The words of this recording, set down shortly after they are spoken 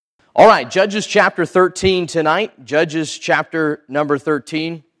All right, Judges chapter 13 tonight. Judges chapter number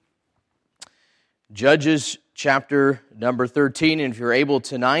 13. Judges chapter number 13. And if you're able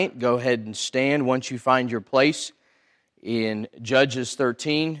tonight, go ahead and stand once you find your place in Judges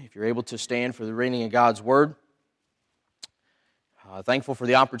 13. If you're able to stand for the reading of God's Word. Thankful for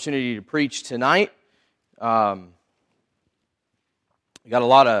the opportunity to preach tonight. We got a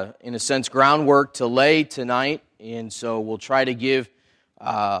lot of, in a sense, groundwork to lay tonight. And so we'll try to give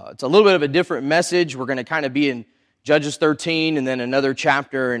it's a little bit of a different message. We're going to kind of be in Judges 13 and then another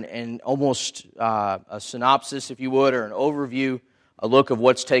chapter and almost a synopsis, if you would, or an overview, a look of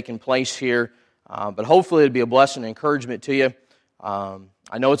what's taken place here. But hopefully it'll be a blessing and encouragement to you.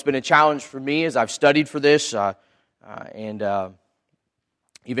 I know it's been a challenge for me as I've studied for this and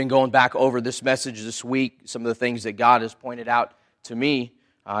even going back over this message this week, some of the things that God has pointed out to me,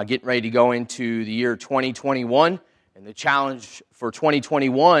 getting ready to go into the year 2021. And the challenge for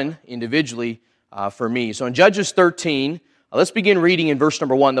 2021 individually for me. So in Judges 13, let's begin reading in verse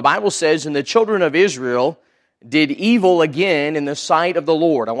number 1. The Bible says, "And the children of Israel did evil again in the sight of the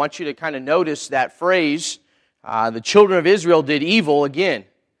Lord." I want you to kind of notice that phrase, the children of Israel did evil again.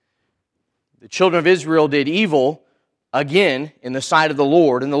 The children of Israel did evil again in the sight of the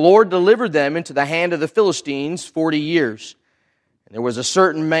Lord. And the Lord delivered them into the hand of the Philistines 40 years. And there was a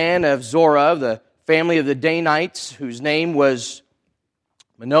certain man of Zorah, of the family of the Danites, whose name was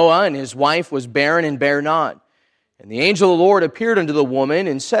Manoah, and his wife was barren and bare not. And the angel of the Lord appeared unto the woman,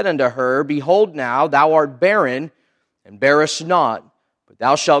 and said unto her, Behold now, thou art barren, and bearest not, but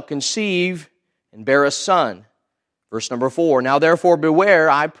thou shalt conceive, and bear a son. Verse number 4, Now therefore beware,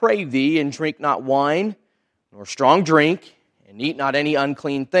 I pray thee, and drink not wine, nor strong drink, and eat not any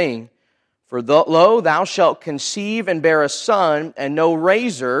unclean thing. For lo, thou shalt conceive, and bear a son, and no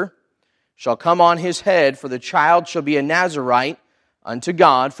razor shall come on his head, for the child shall be a Nazarite unto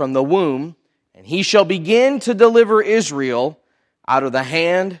God from the womb, and he shall begin to deliver Israel out of the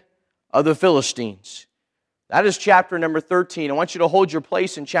hand of the Philistines. That is chapter number 13. I want you to hold your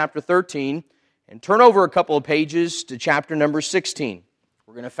place in chapter 13 and turn over a couple of pages to chapter number 16.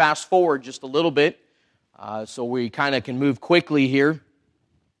 We're going to fast forward just a little bit so we kind of can move quickly here.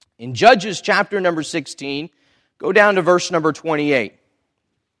 In Judges chapter number 16, go down to verse number 28.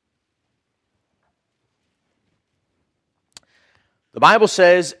 The Bible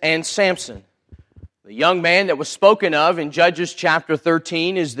says, "And Samson," the young man that was spoken of in Judges chapter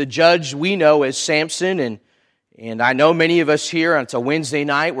 13 is the judge we know as Samson, and I know many of us here, it's a Wednesday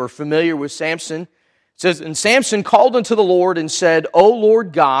night, we're familiar with Samson. It says, "And Samson called unto the Lord and said, O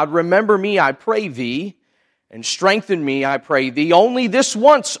Lord God, remember me, I pray thee, and strengthen me, I pray thee, only this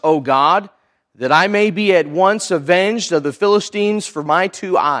once, O God, that I may be at once avenged of the Philistines for my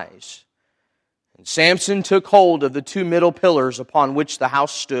two eyes. And Samson took hold of the two middle pillars upon which the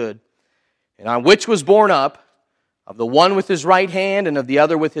house stood, and on which was borne up, of the one with his right hand and of the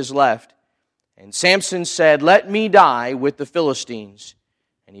other with his left. And Samson said, Let me die with the Philistines.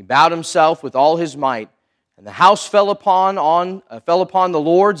 And he bowed himself with all his might. And the house fell upon the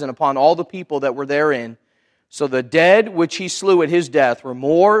lords and upon all the people that were therein. So the dead which he slew at his death were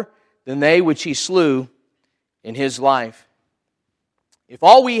more than they which he slew in his life." If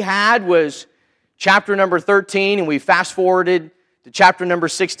all we had was chapter number 13, and we fast forwarded to chapter number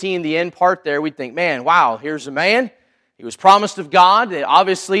 16, the end part there, we'd think, man, wow, here's a man. He was promised of God.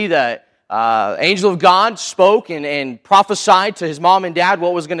 Obviously, the angel of God spoke and prophesied to his mom and dad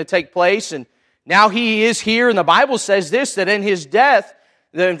what was going to take place. And now he is here, and the Bible says this, that in his death,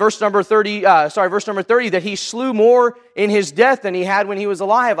 in verse number 30, that he slew more in his death than he had when he was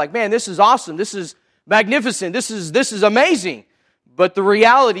alive. Like, man, this is awesome. This is magnificent. This is amazing. But the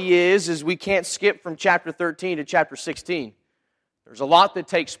reality is we can't skip from chapter 13 to chapter 16. There's a lot that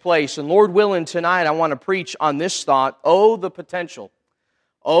takes place. And Lord willing, tonight I want to preach on this thought, oh, the potential.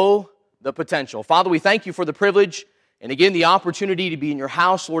 Oh, the potential. Father, we thank you for the privilege and again the opportunity to be in your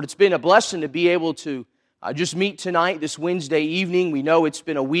house. Lord, it's been a blessing to be able to just meet tonight, this Wednesday evening. We know it's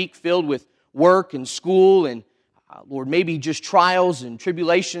been a week filled with work and school and, Lord, maybe just trials and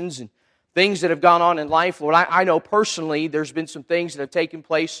tribulations and things that have gone on in life. Lord, I know personally there's been some things that have taken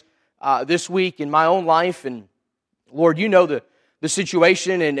place this week in my own life. And Lord, you know the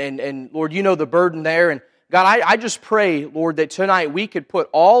situation and Lord, you know the burden there. And God, I just pray, Lord, that tonight we could put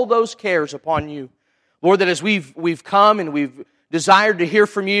all those cares upon you. Lord, that as we've come and we've desired to hear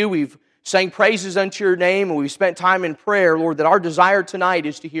from you, we've sang praises unto your name, and we've spent time in prayer, Lord, that our desire tonight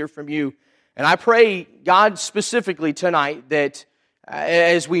is to hear from you. And I pray, God, specifically tonight, that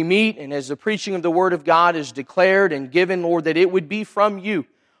as we meet and as the preaching of the Word of God is declared and given, Lord, that it would be from you.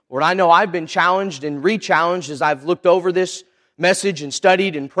 Lord, I know I've been challenged and re-challenged as I've looked over this message and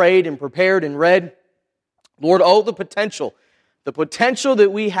studied and prayed and prepared and read. Lord, oh, the potential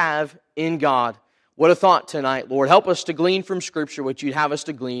that we have in God. What a thought tonight, Lord. Help us to glean from Scripture what you'd have us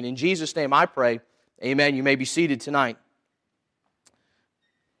to glean. In Jesus' name I pray, amen. You may be seated tonight.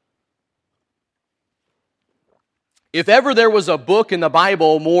 If ever there was a book in the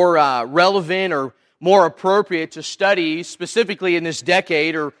Bible more relevant or more appropriate to study, specifically in this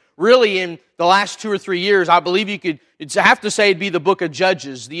decade or really in the last 2 or 3 years, I believe you'd have to say it'd be the book of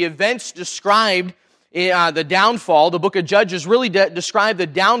Judges. The events described in the downfall, the book of Judges really describe the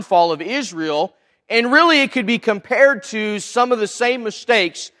downfall of Israel, and really it could be compared to some of the same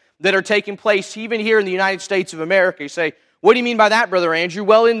mistakes that are taking place even here in the United States of America. You say, what do you mean by that, Brother Andrew?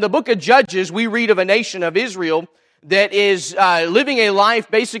 Well, in the book of Judges, we read of a nation of Israel that is living a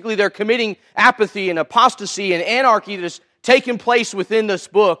life, basically they're committing apathy and apostasy and anarchy that is taking place within this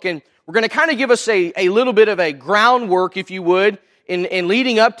book. And we're going to kind of give us a little bit of a groundwork, if you would, in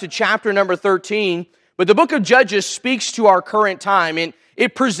leading up to chapter number 13. But the book of Judges speaks to our current time, and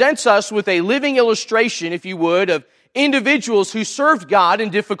it presents us with a living illustration, if you would, of individuals who served God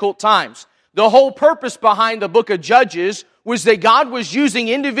in difficult times. The whole purpose behind the book of Judges was that God was using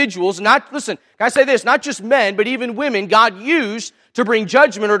individuals, can I say this, not just men, but even women, God used to bring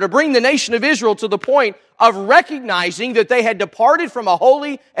judgment or to bring the nation of Israel to the point of recognizing that they had departed from a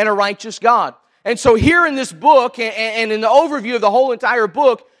holy and a righteous God. And so here in this book, and in the overview of the whole entire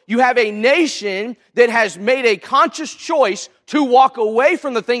book, you have a nation that has made a conscious choice to walk away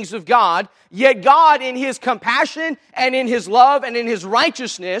from the things of God, yet God in His compassion and in His love and in His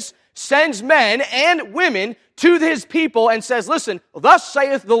righteousness sends men and women to His people and says, listen, thus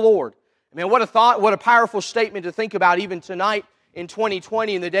saith the Lord. I mean, what a thought, what a powerful statement to think about even tonight in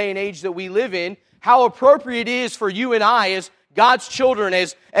 2020, in the day and age that we live in, how appropriate it is for you and I as God's children,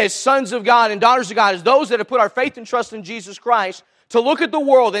 as sons of God and daughters of God, as those that have put our faith and trust in Jesus Christ, to look at the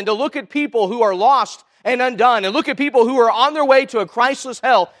world and to look at people who are lost and undone, and look at people who are on their way to a Christless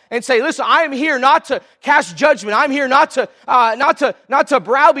hell, and say, "Listen, I am here not to cast judgment. I'm here not to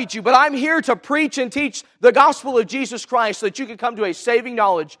browbeat you, but I'm here to preach and teach the gospel of Jesus Christ, so that you can come to a saving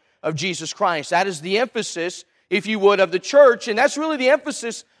knowledge of Jesus Christ." That is the emphasis, if you would, of the church, and that's really the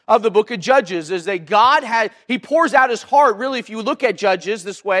emphasis of the book of Judges, is that He pours out His heart. Really, if you look at Judges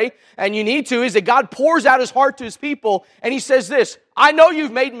this way, and you need to, is that God pours out His heart to His people, and He says this, I know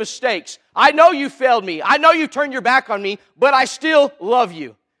you've made mistakes. I know you failed me. I know you've turned your back on me, but I still love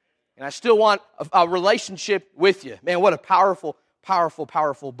you. And I still want a relationship with you. Man, what a powerful, powerful,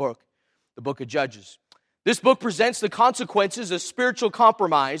 powerful book, the book of Judges. This book presents the consequences of spiritual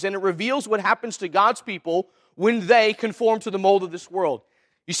compromise, and it reveals what happens to God's people when they conform to the mold of this world.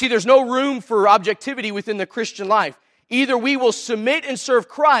 You see, there's no room for objectivity within the Christian life. Either we will submit and serve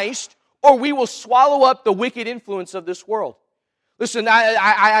Christ, or we will swallow up the wicked influence of this world. Listen,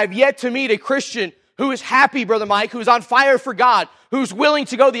 I've yet to meet a Christian who is happy, Brother Mike, who's on fire for God, who's willing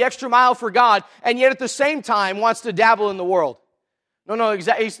to go the extra mile for God, and yet at the same time wants to dabble in the world. No,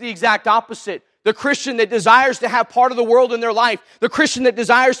 it's the exact opposite. The Christian that desires to have part of the world in their life. The Christian that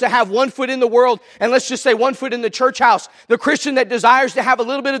desires to have one foot in the world, and let's just say one foot in the church house. The Christian that desires to have a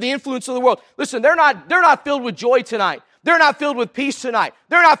little bit of the influence of the world. Listen, they're not filled with joy tonight. They're not filled with peace tonight.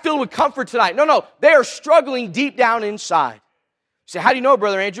 They're not filled with comfort tonight. No, they are struggling deep down inside. You say, how do you know,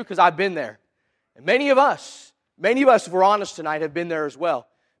 Brother Andrew? Because I've been there. And many of us, if we're honest tonight, have been there as well.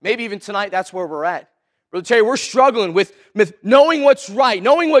 Maybe even tonight, that's where we're at. Brother Terry, we're struggling with knowing what's right,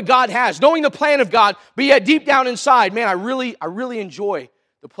 knowing what God has, knowing the plan of God, but yet deep down inside, man, I really enjoy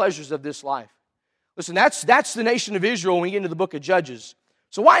the pleasures of this life. Listen, that's the nation of Israel when we get into the book of Judges.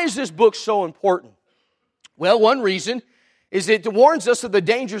 So why is this book so important? Well, one reason is it warns us of the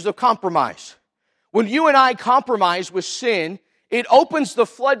dangers of compromise. When you and I compromise with sin, it opens the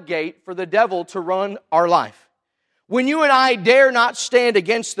floodgate for the devil to run our life. When you and I dare not stand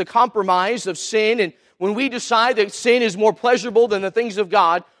against the compromise of sin, and when we decide that sin is more pleasurable than the things of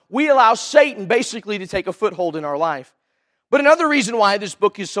God, we allow Satan basically to take a foothold in our life. But another reason why this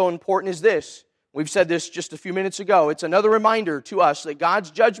book is so important is this. We've said this just a few minutes ago. It's another reminder to us that God's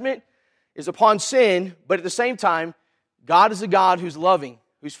judgment is upon sin, but at the same time, God is a God who's loving,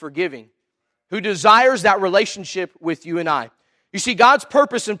 who's forgiving, who desires that relationship with you and I. You see, God's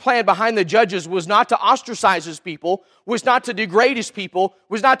purpose and plan behind the Judges was not to ostracize His people, was not to degrade His people,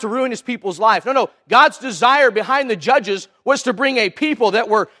 was not to ruin His people's life. No. God's desire behind the Judges was to bring a people that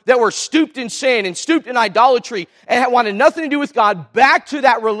were stooped in sin and stooped in idolatry and wanted nothing to do with God back to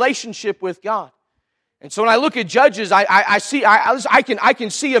that relationship with God. And so when I look at Judges, I can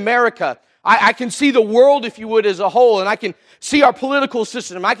see America. I can see the world, if you would, as a whole, and I can see our political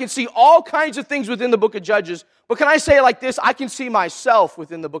system. I can see all kinds of things within the book of Judges. But can I say it like this? I can see myself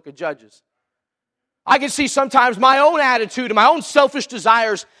within the book of Judges. I can see sometimes my own attitude and my own selfish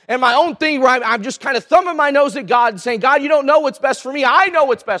desires and my own thing where I'm just kind of thumbing my nose at God and saying, God, you don't know what's best for me. I know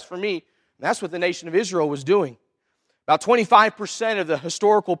what's best for me. And that's what the nation of Israel was doing. About 25% of the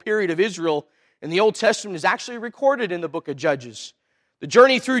historical period of Israel in the Old Testament is actually recorded in the book of Judges. The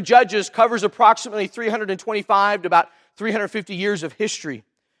journey through Judges covers approximately 325 to about 350 years of history.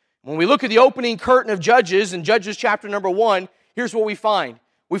 When we look at the opening curtain of Judges in Judges chapter number 1, here's what we find.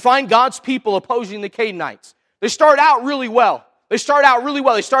 We find God's people opposing the Canaanites. They start out really well. They start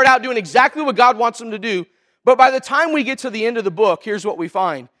out doing exactly what God wants them to do. But by the time we get to the end of the book, here's what we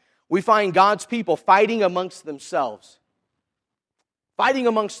find. We find God's people fighting amongst themselves. Fighting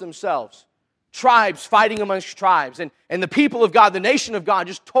amongst themselves. Tribes fighting amongst tribes. And the people of God, the nation of God,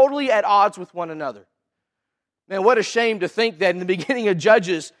 just totally at odds with one another. Man, what a shame to think that in the beginning of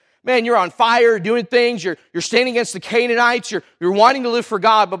Judges, man, you're on fire, doing things, you're standing against the Canaanites, you're wanting to live for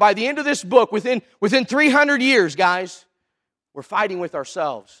God. But by the end of this book, within 300 years, guys, we're fighting with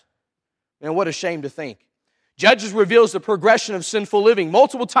ourselves. Man, what a shame to think. Judges reveals the progression of sinful living.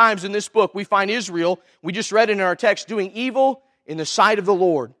 Multiple times in this book, we find Israel, we just read it in our text, doing evil in the sight of the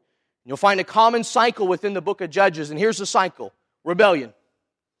Lord. You'll find a common cycle within the book of Judges, and here's the cycle. Rebellion,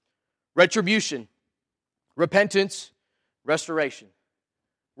 retribution, repentance, restoration.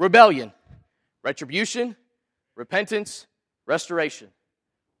 Rebellion, retribution, repentance, restoration.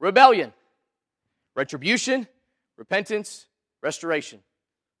 Rebellion, retribution, repentance, restoration.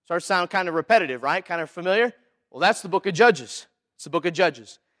 Starts to sound kind of repetitive, right? Kind of familiar? Well, that's the book of Judges. It's the book of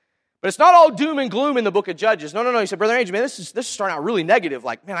Judges. But it's not all doom and gloom in the book of Judges. No. You said, Brother Andrew, man, this is starting out really negative.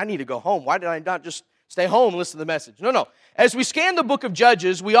 Like, man, I need to go home. Why did I not just stay home and listen to the message? No. As we scan the book of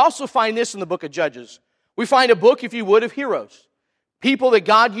Judges, we also find this in the book of Judges. We find a book, if you would, of heroes. People that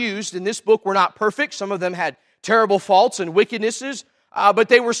God used in this book were not perfect. Some of them had terrible faults and wickednesses, but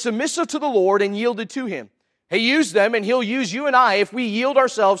they were submissive to the Lord and yielded to Him. He used them, and He'll use you and I if we yield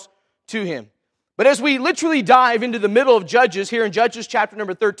ourselves to Him. But as we literally dive into the middle of Judges, here in Judges chapter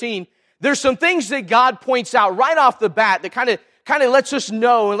number 13, there's some things that God points out right off the bat that kind of lets us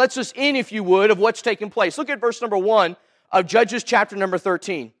know and lets us in, if you would, of what's taking place. Look at verse number 1 of Judges chapter number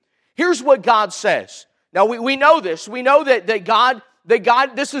 13. Here's what God says. Now, we know this. We know that God,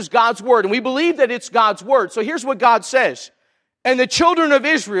 this is God's word, and we believe that it's God's word. So here's what God says. And the children of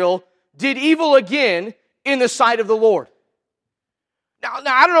Israel did evil again in the sight of the Lord. Now,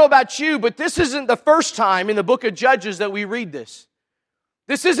 I don't know about you, but this isn't the first time in the book of Judges that we read this.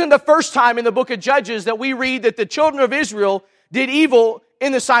 This isn't the first time in the book of Judges that we read that the children of Israel did evil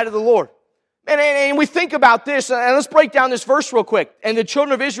in the sight of the Lord. And we think about this, and let's break down this verse real quick. And the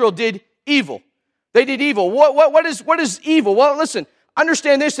children of Israel did evil. They did evil. What is evil? Well, listen,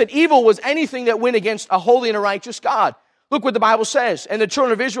 understand this, that evil was anything that went against a holy and a righteous God. Look what the Bible says. And the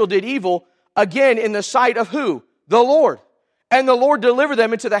children of Israel did evil again in the sight of who? The Lord. And the Lord delivered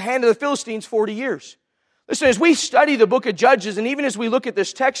them into the hand of the Philistines 40 years. Listen, as we study the book of Judges, and even as we look at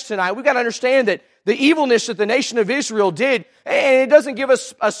this text tonight, we've got to understand that the evilness that the nation of Israel did, and it doesn't give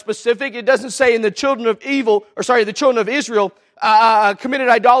us a specific, it doesn't say in the children of Israel committed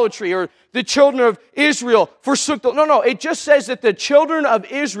idolatry, or the children of Israel forsook the... No, it just says that the children of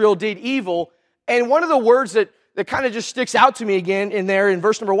Israel did evil, and one of the words that kind of just sticks out to me again in there in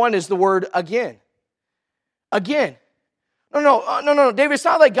verse number 1 is the word again. Again. No, David, it's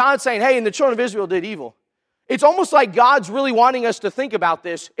not like God saying, hey, and the children of Israel did evil. It's almost like God's really wanting us to think about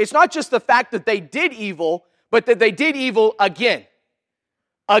this. It's not just the fact that they did evil, but that they did evil again.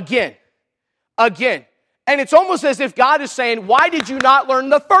 Again. And it's almost as if God is saying, why did you not learn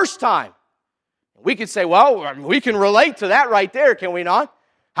the first time? We could say, well, we can relate to that right there, can we not?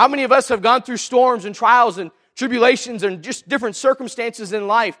 How many of us have gone through storms and trials and tribulations and just different circumstances in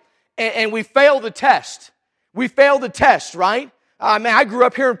life, and we fail the test? We fail the test, right? I grew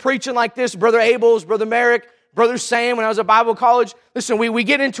up hearing preaching like this, Brother Abels, Brother Merrick, Brother Sam, when I was at Bible college. Listen, we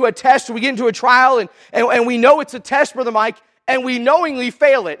get into a test, we get into a trial, and we know it's a test, Brother Mike, and we knowingly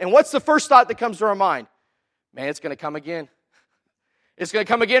fail it. And what's the first thought that comes to our mind? Man, it's going to come again. It's going to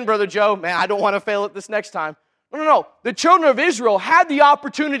come again, Brother Joe. Man, I don't want to fail it this next time. No. The children of Israel had the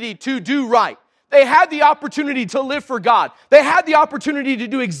opportunity to do right. They had the opportunity to live for God. They had the opportunity to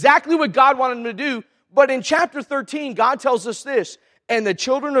do exactly what God wanted them to do. But in chapter 13, God tells us this, and the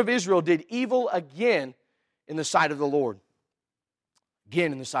children of Israel did evil again in the sight of the Lord.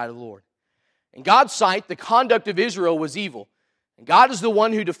 Again in the sight of the Lord. In God's sight, the conduct of Israel was evil. And God is the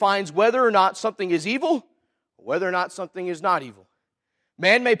one who defines whether or not something is evil, or whether or not something is not evil.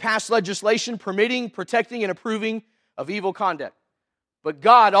 Man may pass legislation permitting, protecting, and approving of evil conduct. But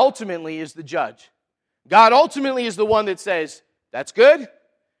God ultimately is the judge. God ultimately is the one that says, that's good,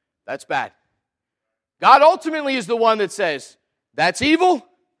 that's bad. God ultimately is the one that says, that's evil,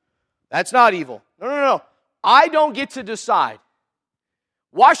 that's not evil. No. I don't get to decide.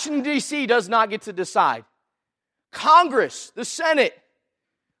 Washington, D.C. does not get to decide. Congress, the Senate,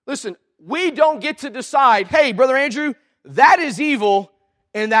 listen, we don't get to decide, hey, Brother Andrew, that is evil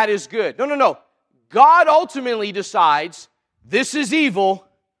and that is good. No. God ultimately decides, this is evil,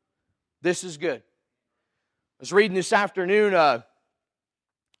 this is good. I was reading this afternoon a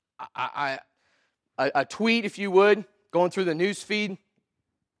tweet, if you would, going through the news feed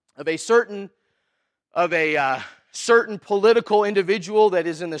of a certain political individual that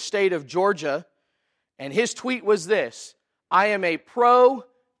is in the state of Georgia, and his tweet was this: I am a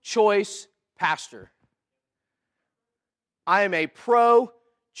pro-choice pastor. I am a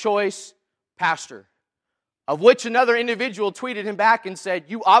pro-choice pastor. Of which another individual tweeted him back and said,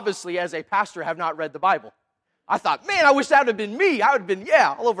 you obviously as a pastor have not read the Bible. I thought, man, I wish that would have been me. I would have been,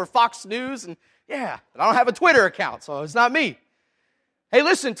 all over Fox News, and but I don't have a Twitter account, so it's not me. Hey,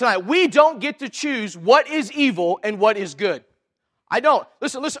 listen, tonight, we don't get to choose what is evil and what is good. I don't.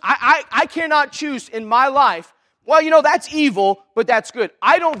 Listen, I cannot choose in my life, well, that's evil, but that's good.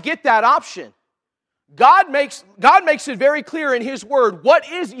 I don't get that option. God makes it very clear in His Word what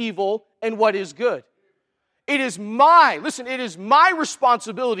is evil and what is good. It is my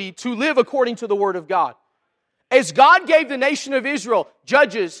responsibility to live according to the Word of God. As God gave the nation of Israel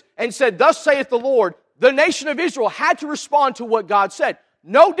judges and said, thus saith the Lord, the nation of Israel had to respond to what God said.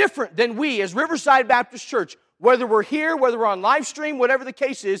 No different than we as Riverside Baptist Church, whether we're here, whether we're on live stream, whatever the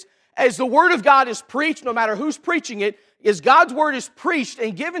case is, as the Word of God is preached, no matter who's preaching it, as God's Word is preached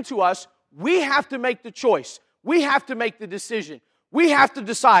and given to us, we have to make the choice. We have to make the decision. We have to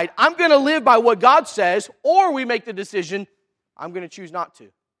decide, I'm going to live by what God says, or we make the decision, I'm going to choose not to.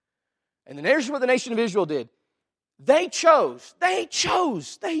 And here's what the nation of Israel did. They chose.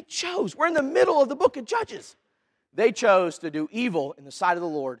 We're in the middle of the book of Judges. They chose to do evil in the sight of the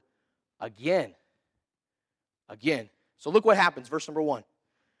Lord again. So look what happens, verse number 1.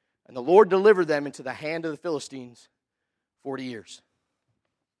 And the Lord delivered them into the hand of the Philistines 40 years.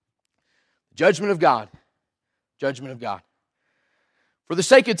 Judgment of God. For the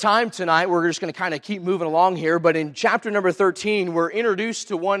sake of time tonight, we're just going to kind of keep moving along here, but in chapter number 13, we're introduced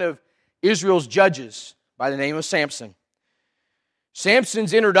to one of Israel's judges by the name of Samson.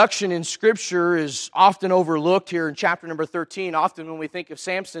 Samson's introduction in Scripture is often overlooked here in chapter number 13. Often when we think of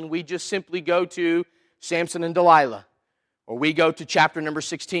Samson, we just simply go to Samson and Delilah, or we go to chapter number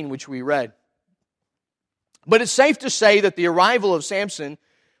 16, which we read. But it's safe to say that the arrival of Samson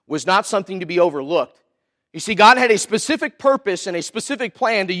was not something to be overlooked. You see, God had a specific purpose and a specific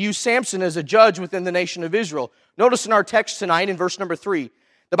plan to use Samson as a judge within the nation of Israel. Notice in our text tonight in verse number 3,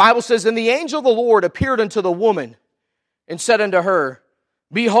 the Bible says, And the angel of the Lord appeared unto the woman, and said unto her,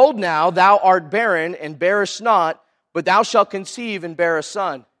 Behold now, thou art barren, and bearest not, but thou shalt conceive and bear a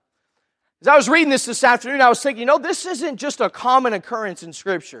son. As I was reading this afternoon, I was thinking, this isn't just a common occurrence in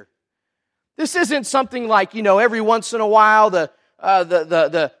Scripture. This isn't something like, every once in a while the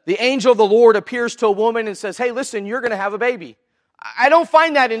angel of the Lord appears to a woman and says, hey, listen, you're going to have a baby. I don't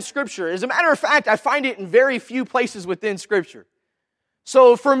find that in Scripture. As a matter of fact, I find it in very few places within Scripture.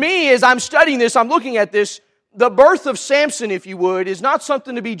 So for me, as I'm studying this, I'm looking at this, the birth of Samson, if you would, is not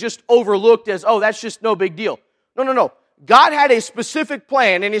something to be just overlooked as, that's just no big deal. No. God had a specific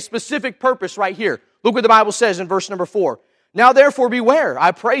plan and a specific purpose right here. Look what the Bible says in verse number 4. Now therefore beware,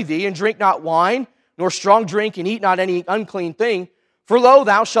 I pray thee, and drink not wine, nor strong drink, and eat not any unclean thing. For lo,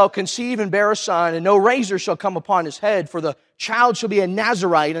 thou shalt conceive and bear a son, and no razor shall come upon his head, for the child shall be a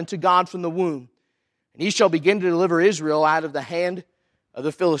Nazarite unto God from the womb. And he shall begin to deliver Israel out of the hand of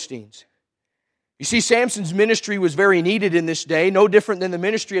the Philistines. You see, Samson's ministry was very needed in this day, no different than the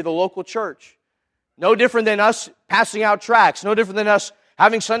ministry of the local church. No different than us passing out tracts, no different than us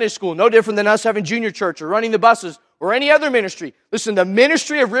having Sunday school, no different than us having junior church or running the buses or any other ministry. Listen, the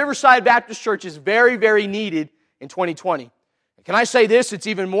ministry of Riverside Baptist Church is very, very needed in 2020. And can I say this? It's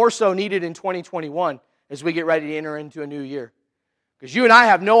even more so needed in 2021 as we get ready to enter into a new year. Because you and I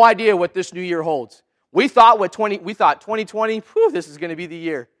have no idea what this new year holds. We thought 2020, this is going to be the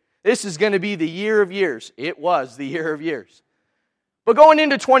year. This is going to be the year of years. It was the year of years. But going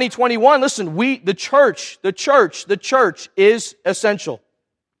into 2021, listen, the church is essential.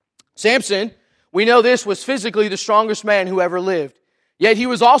 Samson, we know this, was physically the strongest man who ever lived. Yet he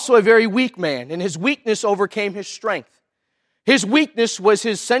was also a very weak man, and his weakness overcame his strength. His weakness was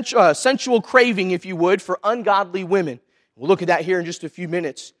his sensual craving, if you would, for ungodly women. We'll look at that here in just a few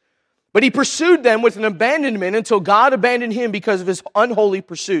minutes. But he pursued them with an abandonment until God abandoned him because of his unholy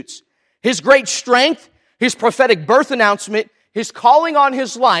pursuits. His great strength, his prophetic birth announcement, his calling on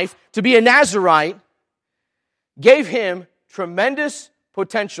his life to be a Nazirite gave him tremendous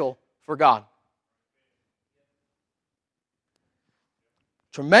potential for God.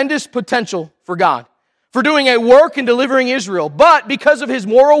 Tremendous potential for God. For doing a work in delivering Israel. But because of his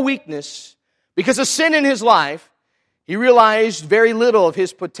moral weakness, because of sin in his life, he realized very little of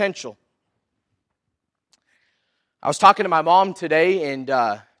his potential. I was talking to my mom today and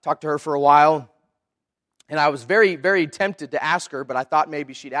talked to her for a while. And I was very, very tempted to ask her, but I thought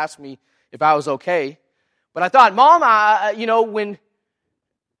maybe she'd ask me if I was okay. But I thought, Mom, when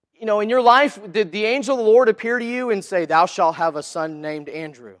in your life, did the angel of the Lord appear to you and say, "Thou shalt have a son named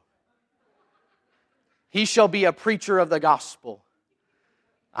Andrew. He shall be a preacher of the gospel"?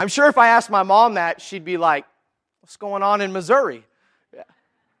 I'm sure if I asked my mom that, she'd be like, "What's going on in Missouri?" Yeah.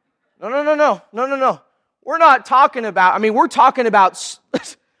 No. We're not talking about, we're talking about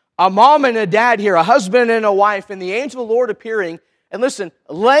a mom and a dad here, a husband and a wife, and the angel of the Lord appearing, and listen,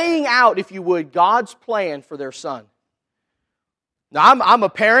 laying out, if you would, God's plan for their son. Now, I'm a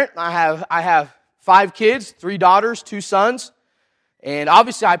parent. I have 5 kids, 3 daughters, 2 sons. And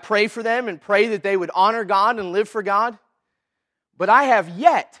obviously I pray for them and pray that they would honor God and live for God. But I have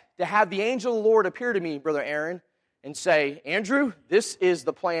yet to have the angel of the Lord appear to me, Brother Aaron, and say, "Andrew, this is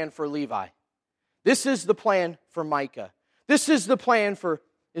the plan for Levi. This is the plan for Micah. This is the plan for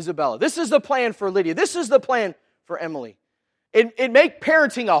Isabella. This is the plan for Lydia. This is the plan for Emily." It'd make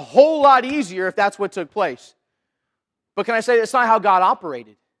parenting a whole lot easier if that's what took place. But can I say that's not how God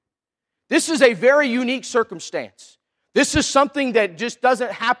operated? This is a very unique circumstance. This is something that just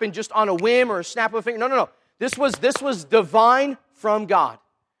doesn't happen just on a whim or a snap of a finger. No. This was divine from God.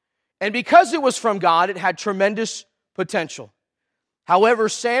 And because it was from God, it had tremendous potential. However,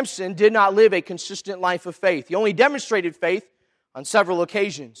 Samson did not live a consistent life of faith. He only demonstrated faith on several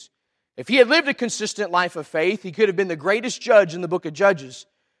occasions. If he had lived a consistent life of faith, he could have been the greatest judge in the book of Judges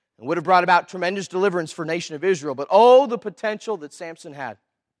and would have brought about tremendous deliverance for the nation of Israel. But oh, the potential that Samson had.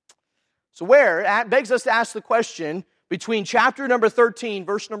 So it begs us to ask the question, between chapter number 13,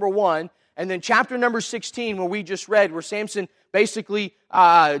 verse number 1, and then chapter number 16, where we just read, where Samson basically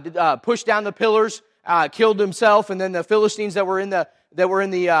pushed down the pillars, killed himself, and then the Philistines that were in the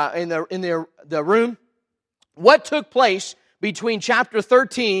room. What took place between chapter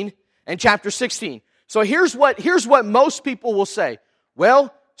 13 and chapter 16? So here's what most people will say.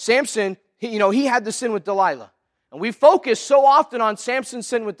 Well, Samson, he had the sin with Delilah, and we focus so often on Samson's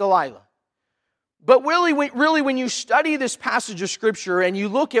sin with Delilah. But really, when you study this passage of Scripture and you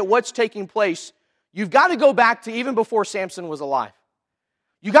look at what's taking place, you've got to go back to even before Samson was alive.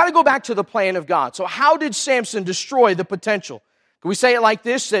 You've got to go back to the plan of God. So how did Samson destroy the potential? Can we say it like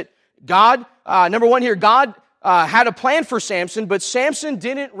this, that God, number one here, God had a plan for Samson, but Samson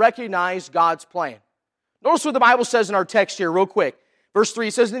didn't recognize God's plan. Notice what the Bible says in our text here real quick. Verse 3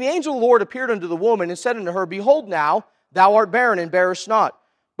 says, "And the angel of the Lord appeared unto the woman and said unto her, Behold now, thou art barren and bearest not.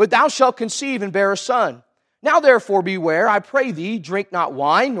 But thou shalt conceive and bear a son. Now therefore beware, I pray thee, drink not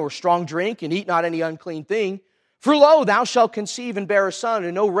wine, nor strong drink, and eat not any unclean thing. For lo, thou shalt conceive and bear a son,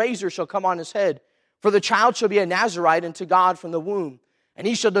 and no razor shall come on his head. For the child shall be a Nazirite unto God from the womb. And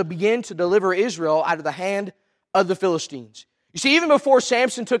he shall begin to deliver Israel out of the hand of the Philistines." You see, even before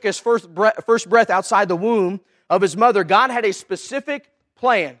Samson took his first breath outside the womb of his mother, God had a specific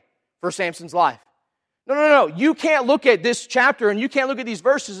plan for Samson's life. No. You can't look at this chapter and you can't look at these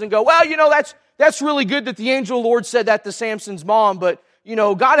verses and go, well, that's really good that the angel of the Lord said that to Samson's mom, but,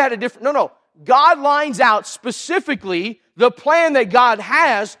 God had a different... No. God lines out specifically the plan that God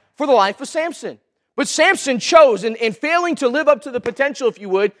has for the life of Samson. But Samson chose, in failing to live up to the potential, if you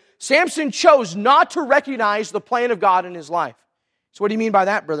would, Samson chose not to recognize the plan of God in his life. So what do you mean by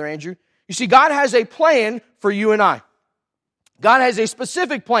that, Brother Andrew? You see, God has a plan for you and I. God has a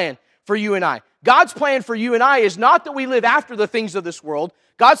specific plan for you and I. God's plan for you and I is not that we live after the things of this world.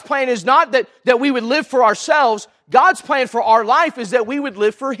 God's plan is not that we would live for ourselves. God's plan for our life is that we would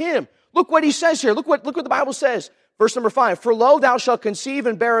live for Him. Look what He says here. Look what the Bible says. Verse number 5. "For lo, thou shalt conceive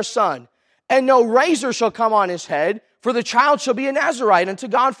and bear a son, and no razor shall come on his head, for the child shall be a Nazirite unto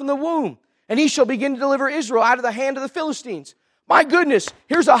God from the womb, and he shall begin to deliver Israel out of the hand of the Philistines." My goodness,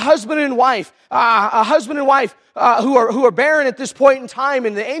 here's a husband and wife who are barren at this point in time,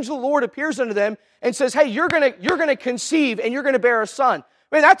 and the angel of the Lord appears unto them and says, "Hey, you're gonna conceive and you're gonna bear a son."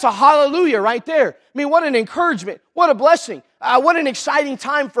 Man, that's a hallelujah right there. I mean, what an encouragement, what a blessing, what an exciting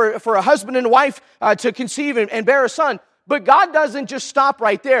time for a husband and wife to conceive and bear a son. But God doesn't just stop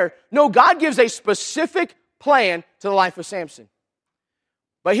right there. No, God gives a specific plan to the life of Samson.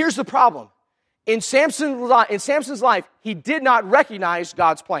 But here's the problem. In Samson's life, he did not recognize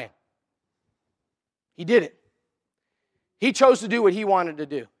God's plan. He didn't. He chose to do what he wanted to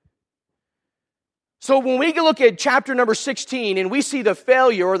do. So when we look at chapter number 16 and we see the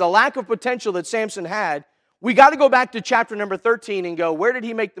failure or the lack of potential that Samson had, we got to go back to chapter number 13 and go, where did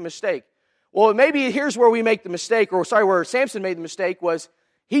he make the mistake? Well, maybe here's where we make the mistake, where Samson made the mistake was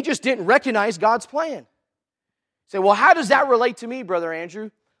he just didn't recognize God's plan. Say, well, how does that relate to me, Brother Andrew?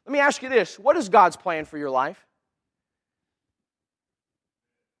 Let me ask you this. What is God's plan for your life?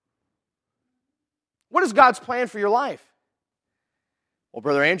 What is God's plan for your life? Well,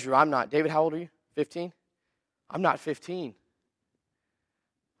 Brother Andrew, I'm not. David, how old are you? 15? I'm not 15.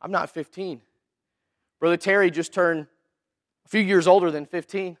 I'm not 15. Brother Terry just turned a few years older than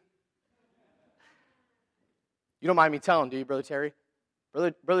 15. You don't mind me telling, do you, Brother Terry?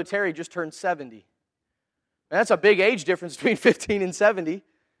 Brother Terry just turned 70. And that's a big age difference between 15 and 70.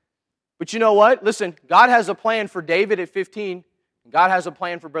 But you know what? Listen, God has a plan for David at 15, and God has a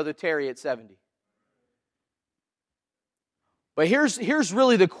plan for Brother Terry at 70. But here's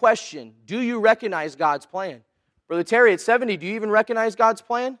really the question. Do you recognize God's plan? Brother Terry, at 70, do you even recognize God's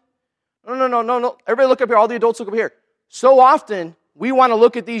plan? No. Everybody look up here. All the adults look up here. So often, we want to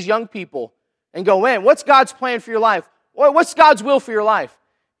look at these young people and go, man, what's God's plan for your life? What's God's will for your life?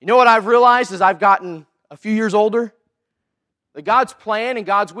 You know what I've realized as I've gotten a few years older? That God's plan and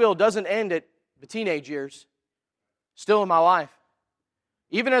God's will doesn't end at the teenage years. Still in my life.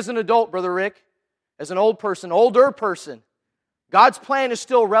 Even as an adult, Brother Rick, as an older person, God's plan is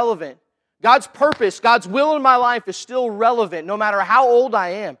still relevant. God's purpose, God's will in my life is still relevant no matter how old I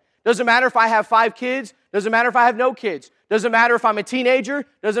am. Doesn't matter if I have 5 kids. Doesn't matter if I have no kids. Doesn't matter if I'm a teenager.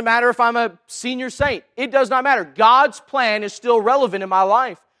 Doesn't matter if I'm a senior saint. It does not matter. God's plan is still relevant in my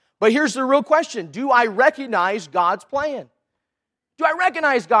life. But here's the real question. Do I recognize God's plan? Do I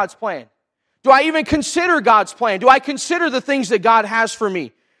recognize God's plan? Do I even consider God's plan? Do I consider the things that God has for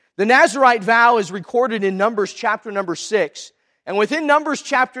me? The Nazirite vow is recorded in Numbers chapter number 6. And within Numbers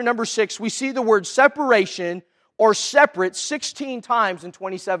chapter number 6, we see the word separation or separate 16 times in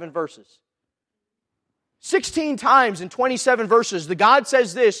 27 verses. 16 times in 27 verses, the God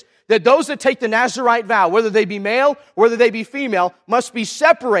says this, that those that take the Nazirite vow, whether they be male, whether they be female, must be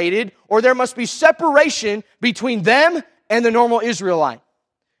separated, or there must be separation between them and the normal Israelite.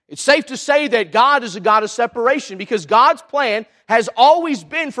 It's safe to say that God is a God of separation because God's plan has always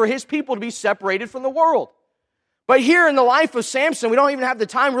been for His people to be separated from the world. But here in the life of Samson, we don't even have the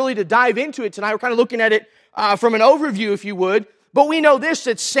time really to dive into it tonight. We're kind of looking at it from an overview, if you would. But we know this,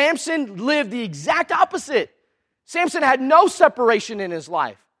 that Samson lived the exact opposite. Samson had no separation in his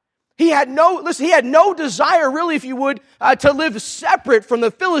life. He had no desire, really, if you would, to live separate from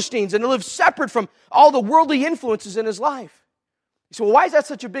the Philistines and to live separate from all the worldly influences in his life. You say, well, why is that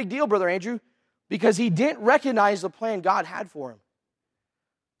such a big deal, Brother Andrew? Because he didn't recognize the plan God had for him.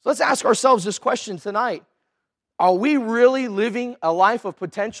 So let's ask ourselves this question tonight. Are we really living a life of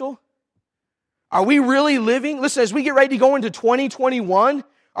potential? Are we really living? Listen, as we get ready to go into 2021,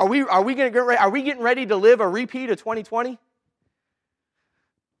 are we getting ready to live a repeat of 2020?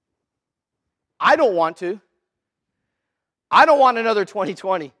 I don't want to. I don't want another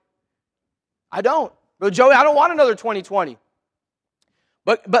 2020. I don't. But Joey, I don't want another 2020.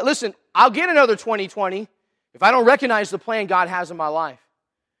 But listen, I'll get another 2020 if I don't recognize the plan God has in my life.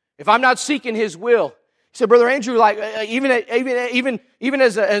 If I'm not seeking His will. He said, Brother Andrew, like even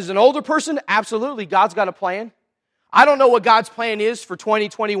as an older person, absolutely, God's got a plan. I don't know what God's plan is for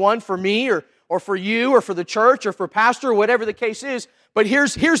 2021 for me or for you or for the church or for pastor or whatever the case is. But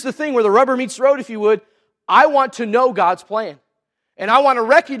here's the thing where the rubber meets the road, if you would. I want to know God's plan. And I want to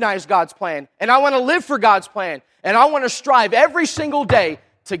recognize God's plan. And I want to live for God's plan. And I want to strive every single day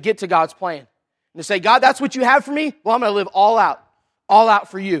to get to God's plan. And to say, God, that's what you have for me? Well, I'm going to live all out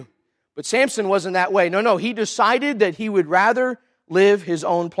for you. But Samson wasn't that way. No, he decided that he would rather live his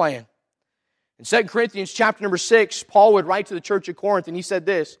own plan. In 2 Corinthians chapter number 6, Paul would write to the church at Corinth, and he said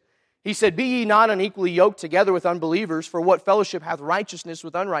this. He said, Be ye not unequally yoked together with unbelievers, for what fellowship hath righteousness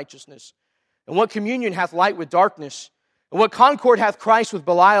with unrighteousness? And what communion hath light with darkness? And what concord hath Christ with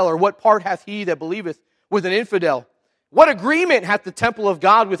Belial, or what part hath he that believeth with an infidel? What agreement hath the temple of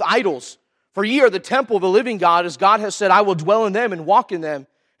God with idols? For ye are the temple of the living God, as God has said, I will dwell in them and walk in them.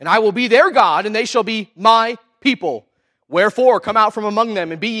 And I will be their God, and they shall be my people. Wherefore, come out from among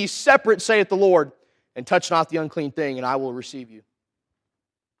them, and be ye separate, saith the Lord, and touch not the unclean thing, and I will receive you.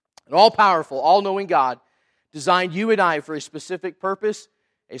 An all-powerful, all-knowing God designed you and I for a specific purpose,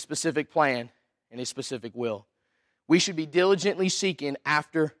 a specific plan, and a specific will. We should be diligently seeking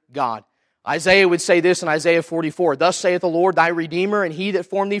after God. Isaiah would say this in Isaiah 44, "Thus saith the Lord, thy Redeemer, and he that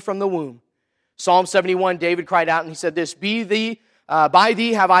formed thee from the womb." Psalm 71, David cried out and he said this, by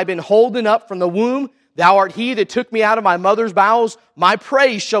thee have I been holden up from the womb. Thou art he that took me out of my mother's bowels. My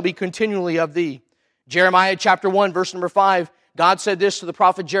praise shall be continually of thee. Jeremiah chapter 1, verse number 5, God said this to the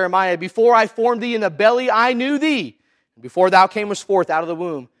prophet Jeremiah, "Before I formed thee in the belly, I knew thee. And before thou camest forth out of the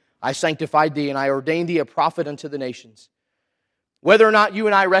womb, I sanctified thee, and I ordained thee a prophet unto the nations." Whether or not you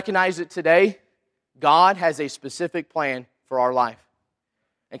and I recognize it today, God has a specific plan for our life.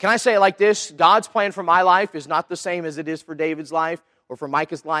 And can I say it like this? God's plan for my life is not the same as it is for David's life, or for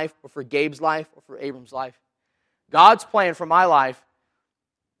Micah's life, or for Gabe's life, or for Abram's life. God's plan for my life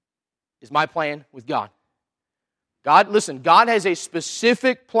is my plan with God. God has a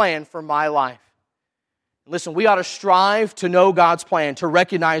specific plan for my life. Listen, we ought to strive to know God's plan, to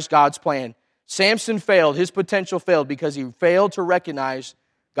recognize God's plan. Samson failed. His potential failed because he failed to recognize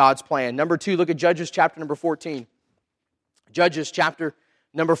God's plan. Number 2, look at Judges chapter number 14. Judges chapter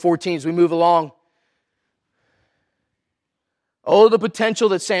number 14 as we move along. Oh, the potential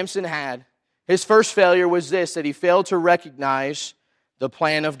that Samson had. His first failure was this, that he failed to recognize the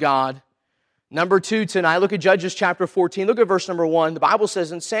plan of God. Number 2 tonight, look at Judges chapter 14. Look at verse number 1. The Bible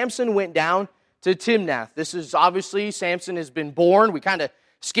says, "And Samson went down to Timnath." This is obviously, Samson has been born. We kind of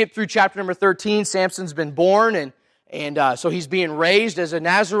skipped through chapter number 13. Samson's been born, and so he's being raised as a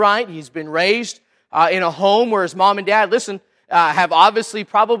Nazirite. He's been raised in a home where his mom and dad, have obviously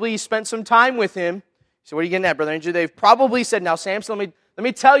probably spent some time with him. So what are you getting at, Brother Andrew? They've probably said, "Now, Samson, let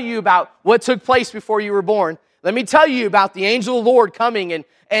me tell you about what took place before you were born. Let me tell you about the angel of the Lord coming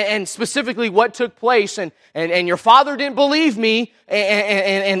and specifically what took place. And your father didn't believe me.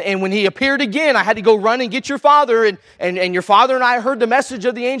 And when he appeared again, I had to go run and get your father. And your father and I heard the message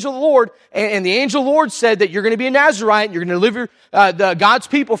of the angel of the Lord. And the angel of the Lord said that you're going to be a Nazirite. And you're going to deliver God's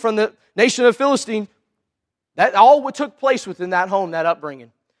people from the nation of Philistine." That all what took place within that home, that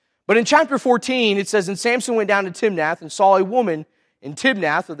upbringing. But in chapter 14, it says, "And Samson went down to Timnath and saw a woman in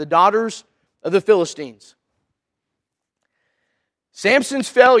Timnath of the daughters of the Philistines." Samson's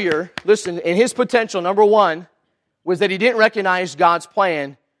failure, listen, in his potential, number 1, was that he didn't recognize God's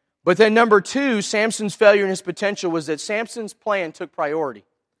plan. But then number 2, Samson's failure in his potential was that Samson's plan took priority.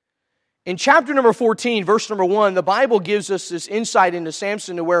 In chapter number 14, verse number 1, the Bible gives us this insight into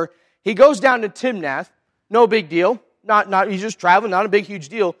Samson to where he goes down to Timnath. No big deal. He's just traveling, not a big, huge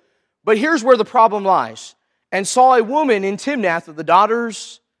deal. But here's where the problem lies. "And saw a woman in Timnath of the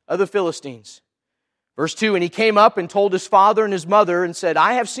daughters of the Philistines." Verse 2, "And he came up and told his father and his mother and said,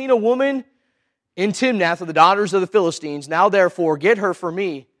 I have seen a woman in Timnath of the daughters of the Philistines. Now therefore get her for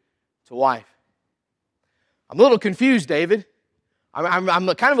me to wife." I'm a little confused, David. I'm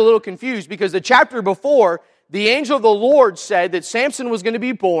kind of a little confused because the chapter before, the angel of the Lord said that Samson was going to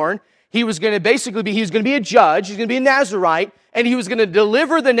be born. He was going to be a judge, he's going to be a Nazirite, and he was going to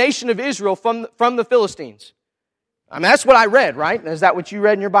deliver the nation of Israel from the Philistines. I mean, that's what I read, right? Is that what you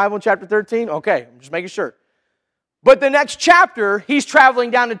read in your Bible in chapter 13? Okay, I'm just making sure. But the next chapter, he's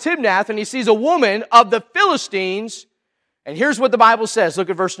traveling down to Timnath, and he sees a woman of the Philistines, and here's what the Bible says. Look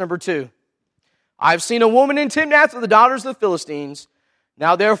at verse number 2. "I've seen a woman in Timnath of the daughters of the Philistines.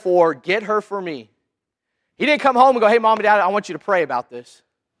 Now therefore, get her for me." He didn't come home and go, "Hey, Mom and Dad, I want you to pray about this."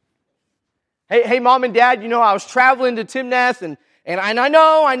 Hey, Mom and Dad, I was traveling to Timnath, and I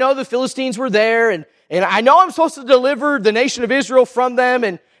know the Philistines were there, and I know I'm supposed to deliver the nation of Israel from them,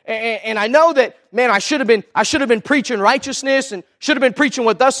 and I know that, man, I should have been preaching righteousness, and should have been preaching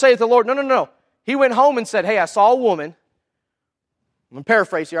what thus saith the Lord. No. He went home and said, "Hey, I saw a woman." I'm going to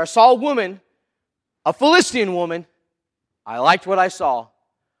paraphrase here. "I saw a woman, a Philistine woman. I liked what I saw,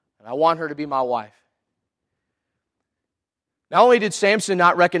 and I want her to be my wife." Not only did Samson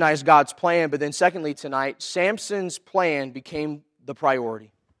not recognize God's plan, but then secondly tonight, Samson's plan became the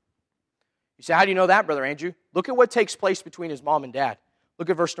priority. You say, how do you know that, Brother Andrew? Look at what takes place between his mom and dad. Look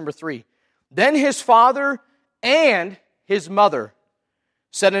at verse number 3. "Then his father and his mother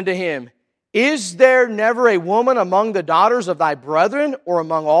said unto him, Is there never a woman among the daughters of thy brethren, or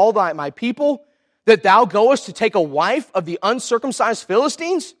among all my people, that thou goest to take a wife of the uncircumcised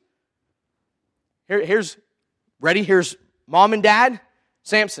Philistines?" Here's Mom and Dad,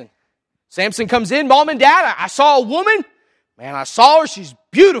 Samson. Samson comes in, "Mom and Dad, I saw a woman. Man, I saw her. She's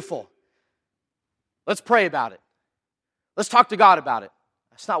beautiful. Let's pray about it. Let's talk to God about it."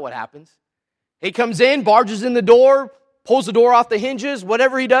 That's not what happens. He comes in, barges in the door, pulls the door off the hinges,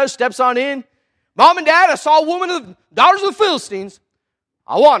 whatever he does, steps on in. "Mom and Dad, I saw a woman of the daughters of the Philistines.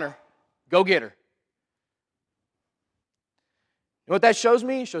 I want her. Go get her." You know what that shows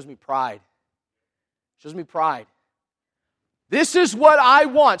me? It shows me pride. It shows me pride. This is what I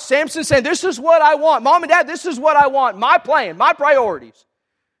want. Samson saying, this is what I want. Mom and Dad, this is what I want. My plan, my priorities.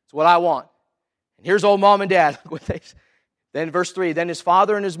 It's what I want. And here's old Mom and Dad. Then verse 3, then his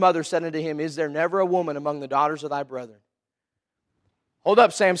father and his mother said unto him, is there never a woman among the daughters of thy brethren? Hold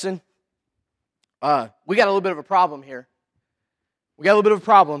up, Samson. We got a little bit of a problem here. We got a little bit of a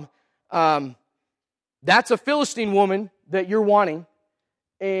problem. That's a Philistine woman that you're wanting,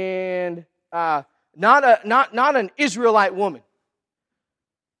 and not an Israelite woman.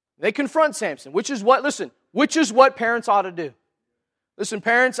 They confront Samson, which is what parents ought to do. Listen,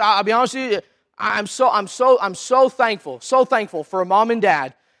 parents, I'll be honest with you, I'm so thankful for a mom and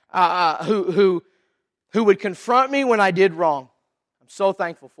dad who would confront me when I did wrong. I'm so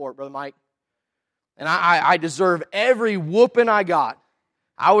thankful for it, Brother Mike. And I deserve every whooping I got.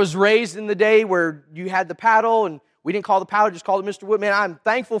 I was raised in the day where you had the paddle, and we didn't call the paddle, just called it Mr. Whip. Man, I'm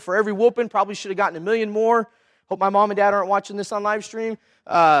thankful for every whooping. Probably should have gotten a million more. Hope my mom and dad aren't watching this on live stream.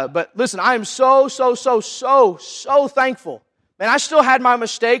 But listen, I am so thankful. Man, I still had my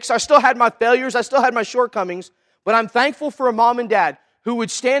mistakes. I still had my failures. I still had my shortcomings. But I'm thankful for a mom and dad who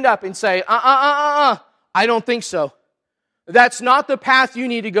would stand up and say, I don't think so. That's not the path you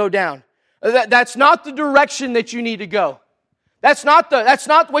need to go down. That's not the direction that you need to go. That's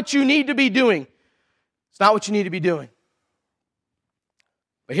not what you need to be doing. It's not what you need to be doing.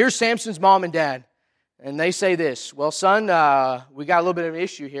 But here's Samson's mom and dad. And they say this, well, son, we got a little bit of an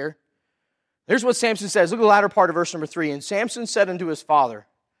issue here. Here's what Samson says. Look at the latter part of verse number 3. And Samson said unto his father.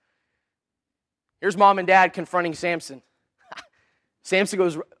 Here's mom and dad confronting Samson. Samson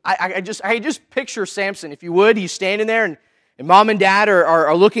goes, I just picture Samson, if you would. He's standing there, and mom and dad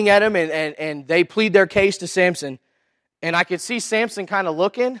are looking at him, and they plead their case to Samson. And I could see Samson kind of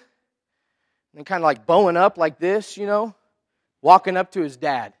looking, and kind of like bowing up like this, walking up to his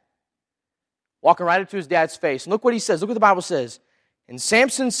dad. Walking right up to his dad's face. And look what he says. Look what the Bible says. And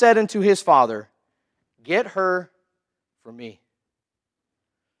Samson said unto his father, get her for me,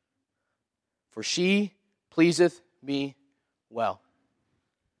 for she pleaseth me well.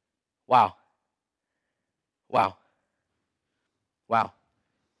 Wow.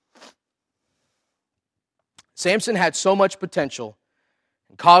 Samson had so much potential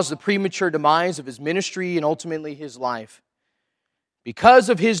and caused the premature demise of his ministry and ultimately his life because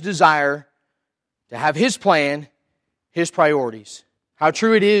of his desire to have his plan, his priorities. How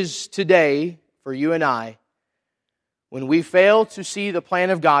true it is today for you and I when we fail to see the plan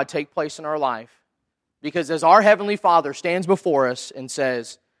of God take place in our life. Because as our Heavenly Father stands before us and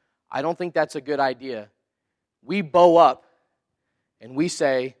says, I don't think that's a good idea, we bow up and we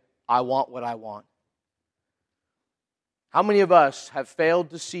say, I want what I want. How many of us have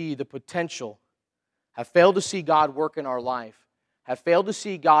failed to see the potential, have failed to see God work in our life, have failed to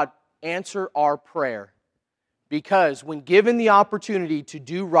see God answer our prayer? Because when given the opportunity to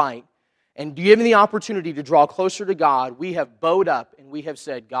do right and given the opportunity to draw closer to God, we have bowed up and we have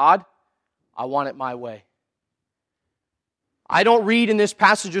said, God, I want it my way. I don't read in this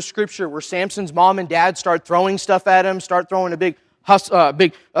passage of Scripture where Samson's mom and dad start throwing stuff at him, start throwing a big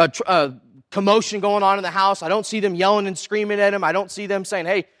commotion going on in the house. I don't see them yelling and screaming at him. I don't see them saying,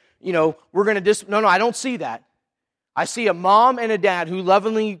 hey, we're going to No, I don't see that. I see a mom and a dad who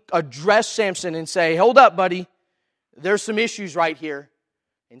lovingly address Samson and say, hold up, buddy. There's some issues right here.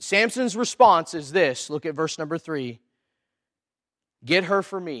 And Samson's response is this. Look at verse number 3. Get her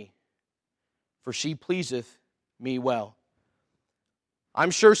for me, for she pleaseth me well.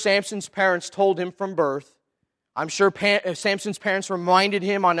 I'm sure Samson's parents told him from birth. I'm sure Samson's parents reminded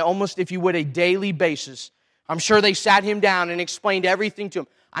him on almost, if you would, a daily basis. I'm sure they sat him down and explained everything to him.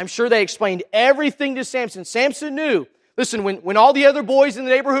 I'm sure they explained everything to Samson. Samson knew. Listen, when all the other boys in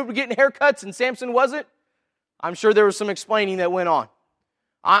the neighborhood were getting haircuts and Samson wasn't, I'm sure there was some explaining that went on.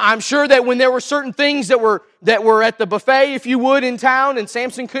 I'm sure that when there were certain things that were at the buffet, if you would, in town, and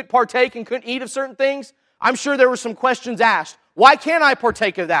Samson couldn't partake and couldn't eat of certain things, I'm sure there were some questions asked. Why can't I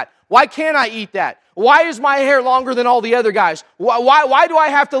partake of that? Why can't I eat that? Why is my hair longer than all the other guys? Why do I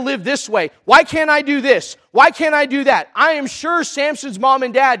have to live this way? Why can't I do this? Why can't I do that? I am sure Samson's mom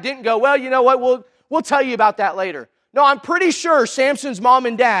and dad didn't go, well, you know what, we'll tell you about that later. No, I'm pretty sure Samson's mom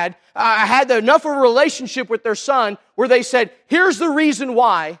and dad had enough of a relationship with their son where they said, here's the reason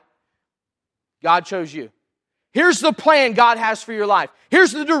why God chose you. Here's the plan God has for your life.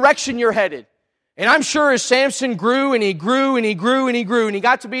 Here's the direction you're headed. And I'm sure as Samson grew and he grew and he grew and he grew and he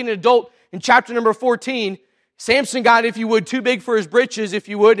got to be an adult in chapter number 14, Samson got, if you would, too big for his britches, if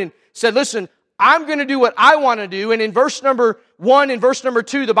you would, and said, listen, I'm going to do what I want to do. And in verse number 1 and verse number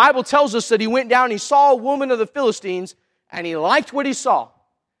 2, the Bible tells us that he went down and he saw a woman of the Philistines and he liked what he saw.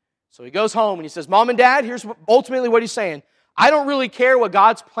 So he goes home and he says, Mom and Dad, here's ultimately what he's saying. I don't really care what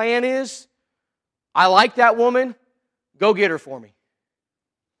God's plan is. I like that woman. Go get her for me.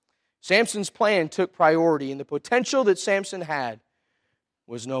 Samson's plan took priority, and the potential that Samson had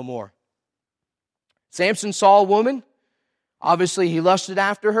was no more. Samson saw a woman. Obviously, he lusted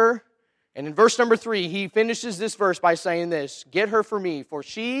after her. And in verse number 3, he finishes this verse by saying this, "Get her for me, for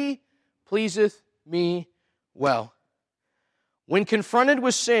she pleaseth me well." When confronted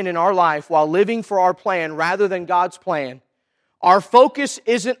with sin in our life while living for our plan rather than God's plan, our focus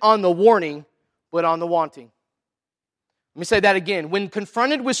isn't on the warning, but on the wanting. Let me say that again. When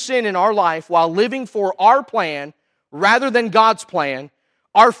confronted with sin in our life while living for our plan rather than God's plan,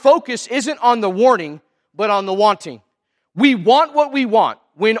 our focus isn't on the warning, but on the wanting. We want what we want.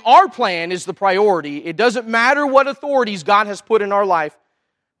 When our plan is the priority, it doesn't matter what authorities God has put in our life,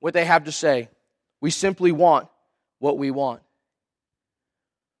 what they have to say. We simply want what we want.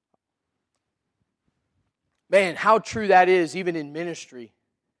 Man, how true that is even in ministry.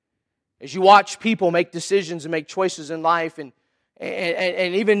 As you watch people make decisions and make choices in life, and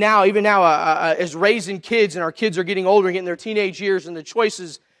even now, as raising kids, and our kids are getting older and getting their teenage years, and the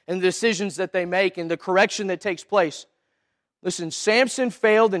choices and the decisions that they make and the correction that takes place. Listen, Samson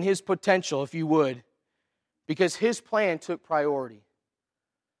failed in his potential, if you would, because his plan took priority.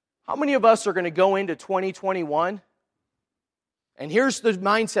 How many of us are going to go into 2021? And here's the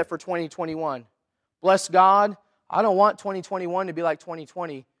mindset for 2021. Bless God, I don't want 2021 to be like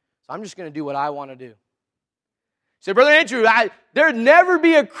 2020, so I'm just going to do what I want to do. Say, Brother Andrew, there'd never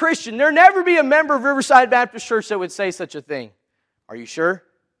be a Christian, there'd never be a member of Riverside Baptist Church that would say such a thing. Are you sure?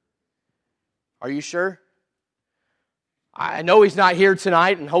 Are you sure? I know he's not here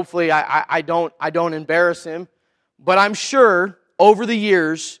tonight, and hopefully I don't embarrass him, but I'm sure over the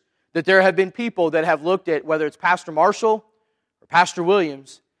years that there have been people that have looked at, whether it's Pastor Marshall or Pastor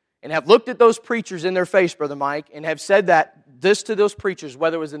Williams, and have looked at those preachers in their face, Brother Mike, and have said this to those preachers,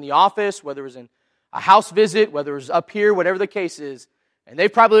 whether it was in the office, whether it was in a house visit, whether it was up here, whatever the case is, and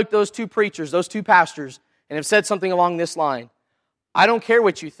they've probably looked at those two preachers, those two pastors, and have said something along this line: I don't care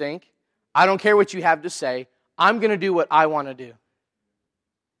what you think, I don't care what you have to say, I'm going to do what I want to do.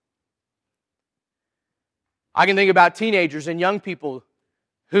 I can think about teenagers and young people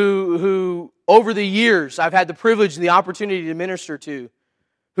who over the years I've had the privilege and the opportunity to minister to,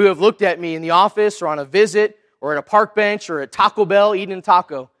 who have looked at me in the office or on a visit or at a park bench or at Taco Bell eating a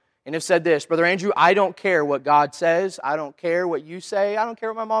taco and have said this: Brother Andrew, I don't care what God says. I don't care what you say. I don't care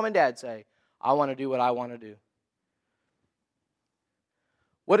what my mom and dad say. I want to do what I want to do.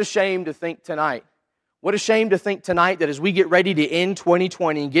 What a shame to think tonight. What a shame to think tonight that as we get ready to end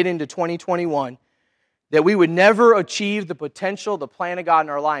 2020 and get into 2021, that we would never achieve the potential, the plan of God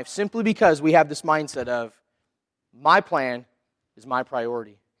in our life, simply because we have this mindset of, my plan is my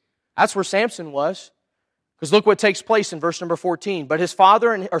priority. That's where Samson was. Because look what takes place in verse number 14. Verse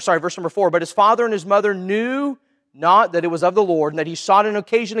number 4. But his father and his mother knew not that it was of the Lord, and that he sought an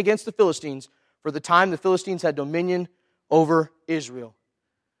occasion against the Philistines, for the time the Philistines had dominion over Israel.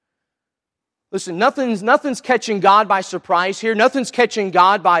 Listen, nothing's catching God by surprise here. Nothing's catching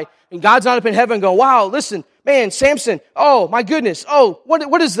God by, and God's not up in heaven going, wow, listen, man, Samson, oh my goodness, oh,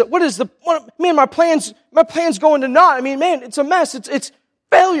 man, my plan's going to naught. I mean, man, it's a mess. It's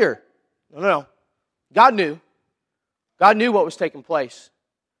failure. No. God knew. God knew what was taking place.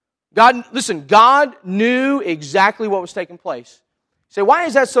 God knew exactly what was taking place. You say, why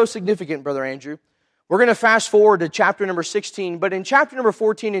is that so significant, Brother Andrew? We're going to fast forward to chapter number 16, but in chapter number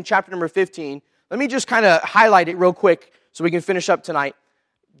 14 and chapter number 15, let me just kind of highlight it real quick so we can finish up tonight.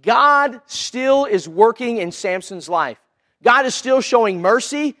 God still is working in Samson's life. God is still showing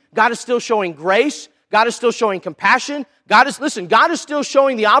mercy. God is still showing grace. God is still showing compassion. God is still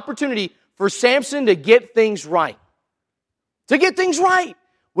showing the opportunity for Samson to get things right. To get things right.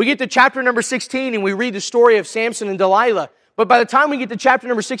 We get to chapter number 16 and we read the story of Samson and Delilah. But by the time we get to chapter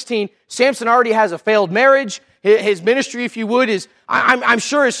number 16, Samson already has a failed marriage. His ministry, if you would, is, I'm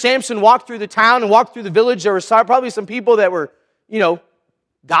sure as Samson walked through the town and walked through the village, there were probably some people that were,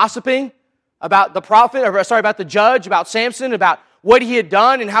 gossiping about about the judge, about Samson, about what he had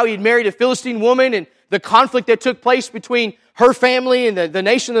done and how he had married a Philistine woman and the conflict that took place between her family and the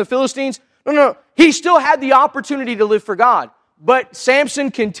nation of the Philistines. No. He still had the opportunity to live for God. But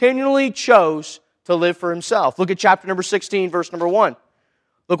Samson continually chose to live for himself. Look at chapter number 16, verse number 1.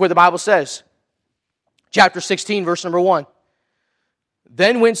 Look what the Bible says. Chapter 16, verse number 1.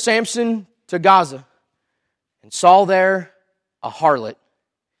 Then went Samson to Gaza and saw there a harlot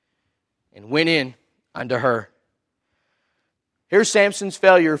and went in unto her. Here's Samson's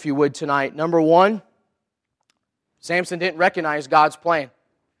failure, if you would, tonight. Number 1, Samson didn't recognize God's plan.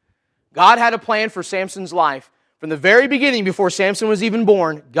 God had a plan for Samson's life. From the very beginning, before Samson was even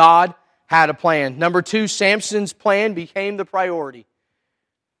born, God had a plan. Number 2, Samson's plan became the priority.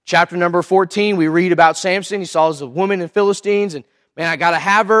 Chapter number 14, we read about Samson. He saw a woman in Philistines, and man, I got to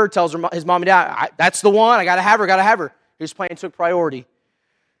have her. Tells his mom and dad, that's the one. I got to have her. His plan took priority.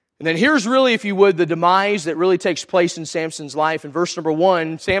 And then here's really, if you would, the demise that really takes place in Samson's life. In verse number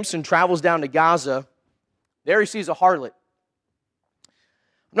 1, Samson travels down to Gaza. There he sees a harlot.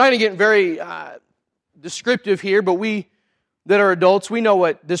 I'm not going to get very descriptive here, but we that are adults, we know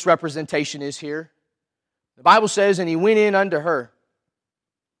what this representation is here. The Bible says, and he went in unto her.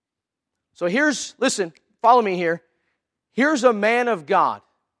 So listen, follow me here. Here's a man of God,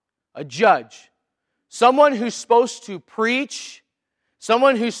 a judge, someone who's supposed to preach,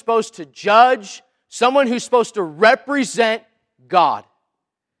 someone who's supposed to judge, someone who's supposed to represent God.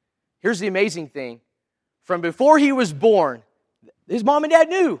 Here's the amazing thing. From before he was born, his mom and dad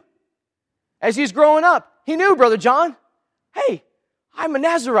knew. As he's growing up, he knew, Brother John, hey, I'm a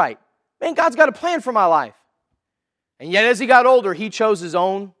Nazirite. Man, God's got a plan for my life. And yet as he got older, he chose his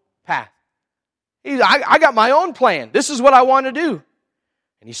own path. I got my own plan. This is what I want to do.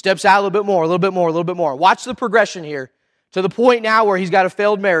 And he steps out a little bit more. Watch the progression here to the point now where he's got a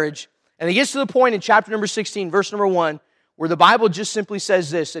failed marriage. And he gets to the point in chapter number 16, verse number 1, where the Bible just simply says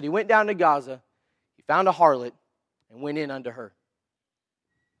this, that he went down to Gaza, he found a harlot, and went in unto her.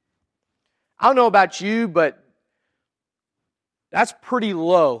 I don't know about you, but that's pretty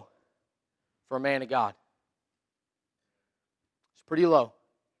low for a man of God. It's pretty low.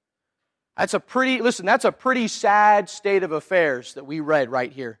 That's a pretty sad state of affairs that we read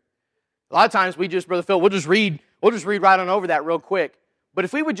right here. A lot of times Brother Phil, we'll just read right on over that real quick. But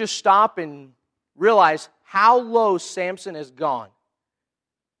if we would just stop and realize how low Samson has gone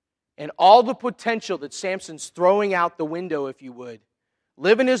and all the potential that Samson's throwing out the window, if you would,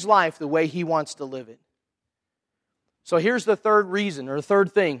 living his life the way he wants to live it. So here's the third reason, or the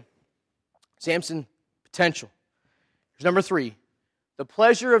third thing. Samson, potential. Here's number 3. The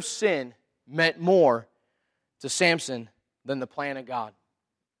pleasure of sin meant more to Samson than the plan of God.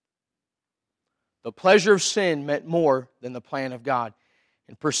 The pleasure of sin meant more than the plan of God.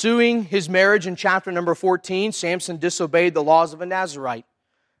 In pursuing his marriage in chapter number 14, Samson disobeyed the laws of a Nazirite.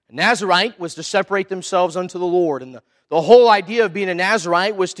 A Nazirite was to separate themselves unto the Lord. And the whole idea of being a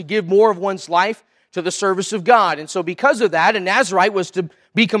Nazirite was to give more of one's life to the service of God. And so because of that, a Nazirite was to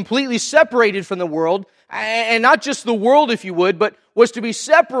be completely separated from the world, and not just the world, if you would, but was to be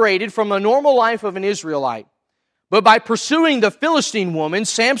separated from a normal life of an Israelite. But by pursuing the Philistine woman,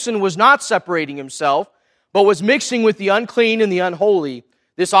 Samson was not separating himself, but was mixing with the unclean and the unholy.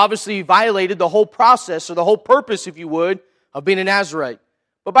 This obviously violated the whole process, or the whole purpose, if you would, of being a Nazirite.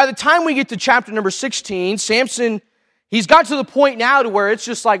 But by the time we get to chapter number 16, Samson, he's got to the point now to where it's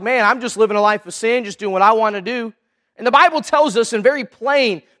just like, man, I'm just living a life of sin, just doing what I want to do. And the Bible tells us in very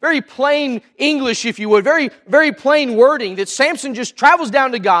plain English, if you would, very, very plain wording, that Samson just travels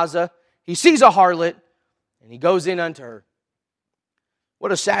down to Gaza, he sees a harlot, and he goes in unto her.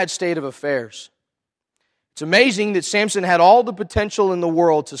 What a sad state of affairs. It's amazing that Samson had all the potential in the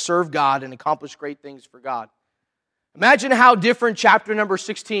world to serve God and accomplish great things for God. Imagine how different chapter number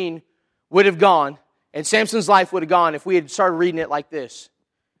 16 would have gone, and Samson's life would have gone if we had started reading it like this.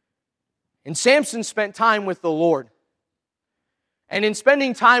 And Samson spent time with the Lord. And in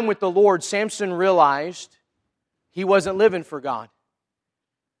spending time with the Lord, Samson realized he wasn't living for God.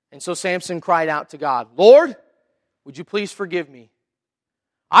 And so Samson cried out to God, Lord, would you please forgive me?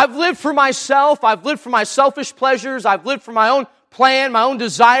 I've lived for myself. I've lived for my selfish pleasures. I've lived for my own plan, my own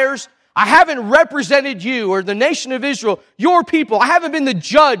desires. I haven't represented you or the nation of Israel, your people. I haven't been the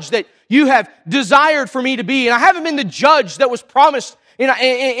judge that you have desired for me to be. And I haven't been the judge that was promised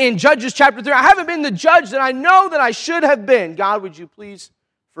in Judges chapter 3. I haven't been the judge that I know that I should have been. God, would you please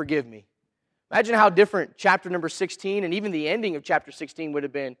forgive me? Imagine how different chapter number 16 and even the ending of chapter 16 would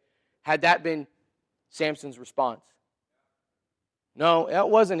have been had that been Samson's response. No, that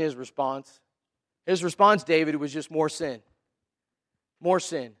wasn't his response. His response, David, was just more sin. More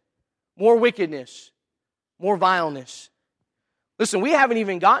sin. More wickedness. More vileness. Listen, we haven't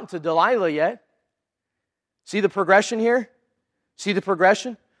even gotten to Delilah yet. See the progression here? See the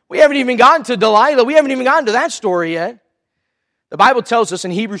progression? We haven't even gotten to Delilah. We haven't even gotten to that story yet. The Bible tells us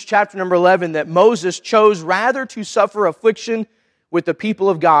in Hebrews chapter number 11 that Moses chose rather to suffer affliction with the people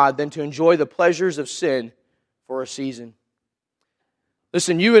of God than to enjoy the pleasures of sin for a season.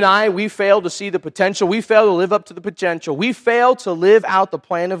 Listen, you and I, we fail to see the potential. We fail to live up to the potential. We fail to live out the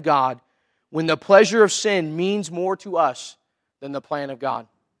plan of God when the pleasure of sin means more to us than the plan of God.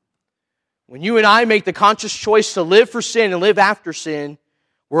 When you and I make the conscious choice to live for sin and live after sin,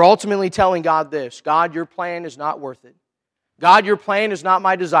 we're ultimately telling God this: God, your plan is not worth it. God, your plan is not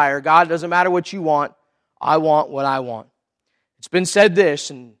my desire. God, it doesn't matter what you want. I want what I want. It's been said this,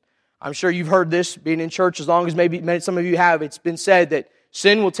 and I'm sure you've heard this being in church as long as maybe some of you have. It's been said that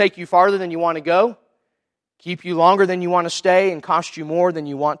sin will take you farther than you want to go, keep you longer than you want to stay, and cost you more than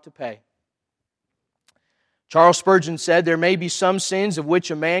you want to pay. Charles Spurgeon said, there may be some sins of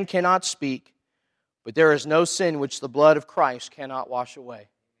which a man cannot speak, but there is no sin which the blood of Christ cannot wash away.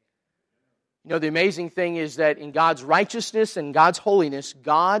 You know, the amazing thing is that in God's righteousness and God's holiness,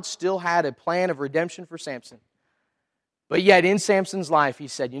 God still had a plan of redemption for Samson. But yet in Samson's life, he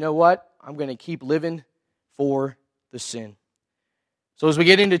said, you know what? I'm going to keep living for the sin. So as we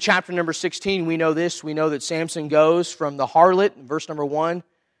get into chapter number 16, we know this. We know that Samson goes from the harlot, in verse number 1,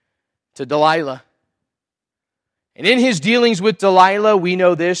 to Delilah. And in his dealings with Delilah, we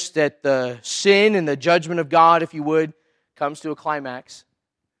know this, that the sin and the judgment of God, if you would, comes to a climax.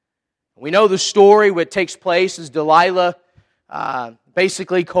 We know the story. What takes place is Delilah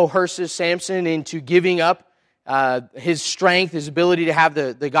basically coerces Samson into giving up his strength, his ability to have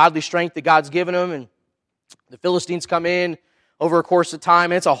the godly strength that God's given him. And the Philistines come in over a course of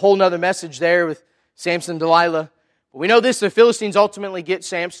time. And it's a whole other message there with Samson and Delilah. But we know this, the Philistines ultimately get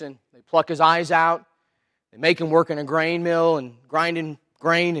Samson. They pluck his eyes out. They make him work in a grain mill and grinding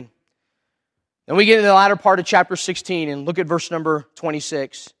grain. And then we get into the latter part of chapter 16 and look at verse number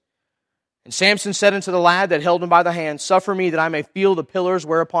 26. And Samson said unto the lad that held him by the hand, suffer me that I may feel the pillars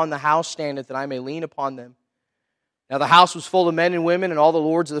whereupon the house standeth, that I may lean upon them. Now the house was full of men and women, and all the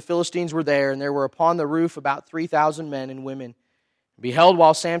lords of the Philistines were there, and there were upon the roof about 3,000 men and women. And beheld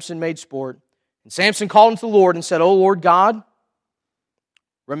while Samson made sport. And Samson called unto the Lord and said, O Lord God,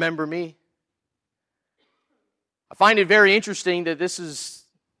 remember me. I find it very interesting that this is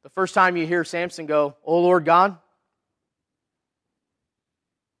the first time you hear Samson go, O Lord God.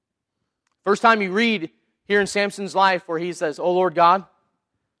 First time you read here in Samson's life where he says, "Oh Lord God,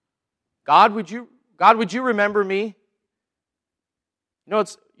 God, would you remember me?" You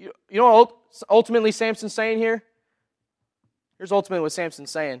know what ultimately Samson's saying here? Here's ultimately what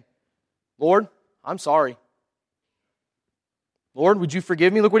Samson's saying. Lord, I'm sorry. Lord, would you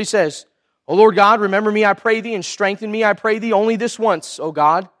forgive me? Look what he says. "O Lord God, remember me, I pray thee, and strengthen me, I pray thee, only this once, O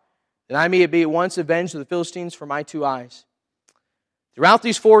God, that I may be at once avenged of the Philistines for my 2 eyes." Throughout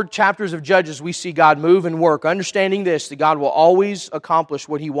these 4 chapters of Judges, we see God move and work, understanding this, that God will always accomplish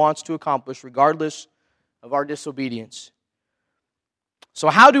what He wants to accomplish, regardless of our disobedience. So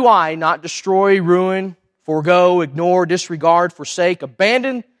how do I not destroy, ruin, forego, ignore, disregard, forsake,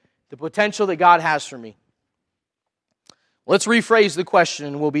 abandon the potential that God has for me? Let's rephrase the question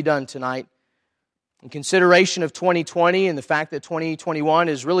and we'll be done tonight. In consideration of 2020 and the fact that 2021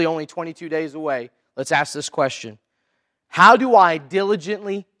 is really only 22 days away, let's ask this question. How do I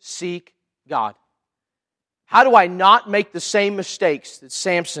diligently seek God? How do I not make the same mistakes that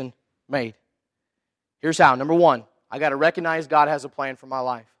Samson made? Here's how. Number 1, I got to recognize God has a plan for my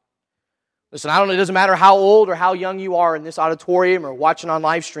life. Listen, it doesn't matter how old or how young you are in this auditorium or watching on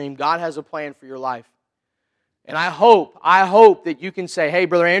live stream, God has a plan for your life. And I hope that you can say, "Hey,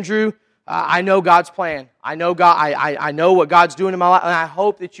 Brother Andrew, I know God's plan. I know God. I know what God's doing in my life," and I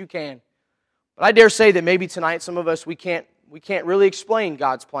hope that you can. But I dare say that maybe tonight some of us, we can't really explain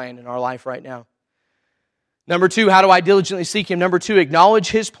God's plan in our life right now. Number 2, how do I diligently seek Him? Number 2, acknowledge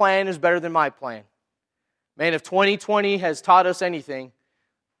His plan is better than my plan. Man, if 2020 has taught us anything,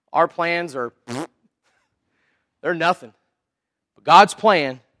 our plans they're nothing. But God's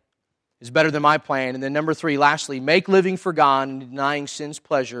plan is better than my plan. And then number 3, lastly, make living for God and denying sin's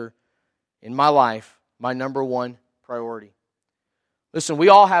pleasure in my life my number 1 priority. Listen, we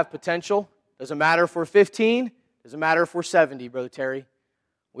all have potential. Doesn't matter if we're 15, doesn't matter if we're 70, Brother Terry.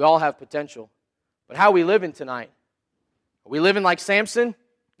 We all have potential. But how are we living tonight? Are we living like Samson?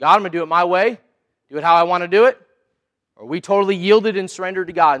 God, I'm going to do it my way. Do it how I want to do it. Or are we totally yielded and surrendered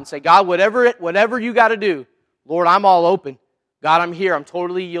to God and say, God, whatever you got to do, Lord, I'm all open. God, I'm here. I'm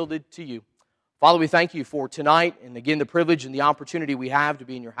totally yielded to you. Father, we thank you for tonight and again the privilege and the opportunity we have to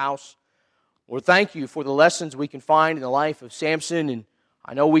be in your house. Lord, thank you for the lessons we can find in the life of Samson. And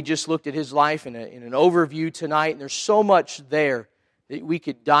I know we just looked at his life in an overview tonight, and there's so much there that we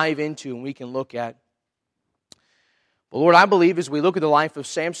could dive into and we can look at. But Lord, I believe as we look at the life of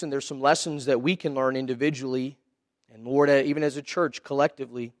Samson, there's some lessons that we can learn individually, and Lord, even as a church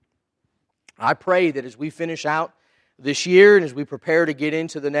collectively. I pray that as we finish out this year and as we prepare to get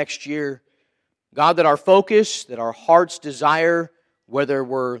into the next year, God, that our focus, that our heart's desire, whether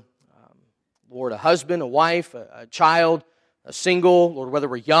we're, Lord, a husband, a wife, a child, a single, Lord, whether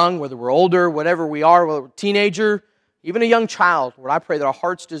we're young, whether we're older, whatever we are, whether we're a teenager, even a young child, Lord, I pray that our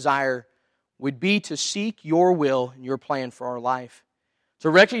heart's desire would be to seek your will and your plan for our life, to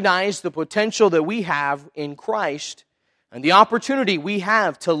recognize the potential that we have in Christ and the opportunity we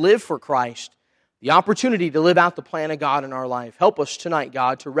have to live for Christ, the opportunity to live out the plan of God in our life. Help us tonight,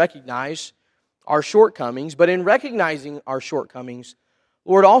 God, to recognize our shortcomings, but in recognizing our shortcomings,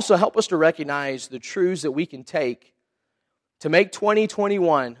 Lord, also help us to recognize the truths that we can take to make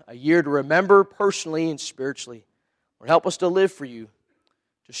 2021 a year to remember personally and spiritually. Lord, help us to live for you,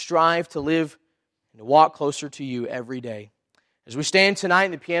 to strive to live and to walk closer to you every day. As we stand tonight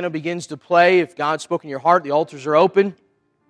and the piano begins to play, if God's spoken to your heart, the altars are open.